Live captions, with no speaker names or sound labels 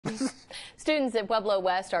Students at Pueblo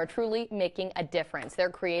West are truly making a difference. They're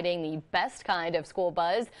creating the best kind of school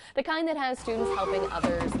buzz, the kind that has students helping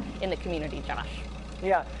others in the community, Josh.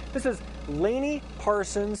 Yeah, this is Lainey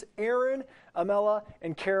Parsons, Aaron, Amela,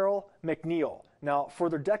 and Carol McNeil. Now, for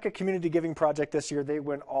their DECA Community Giving Project this year, they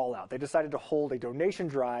went all out. They decided to hold a donation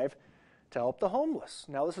drive to help the homeless.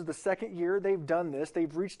 Now, this is the second year they've done this.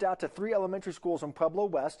 They've reached out to 3 elementary schools in Pueblo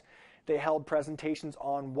West. They held presentations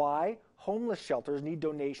on why homeless shelters need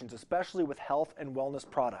donations, especially with health and wellness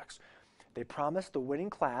products. They promised the winning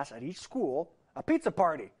class at each school a pizza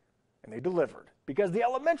party, and they delivered because the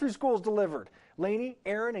elementary schools delivered. Lainey,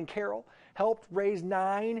 Aaron, and Carol helped raise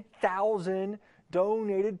 9,000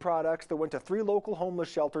 donated products that went to 3 local homeless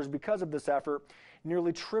shelters because of this effort,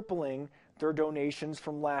 nearly tripling their donations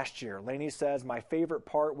from last year. Lainey says, "My favorite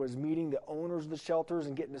part was meeting the owners of the shelters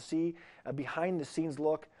and getting to see a behind-the-scenes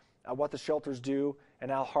look at what the shelters do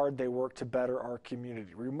and how hard they work to better our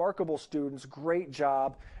community." Remarkable students, great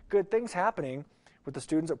job, good things happening with the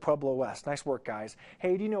students at Pueblo West. Nice work, guys.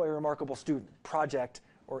 Hey, do you know a remarkable student, project,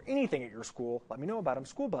 or anything at your school? Let me know about them.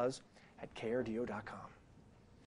 Schoolbuzz@krdo.com.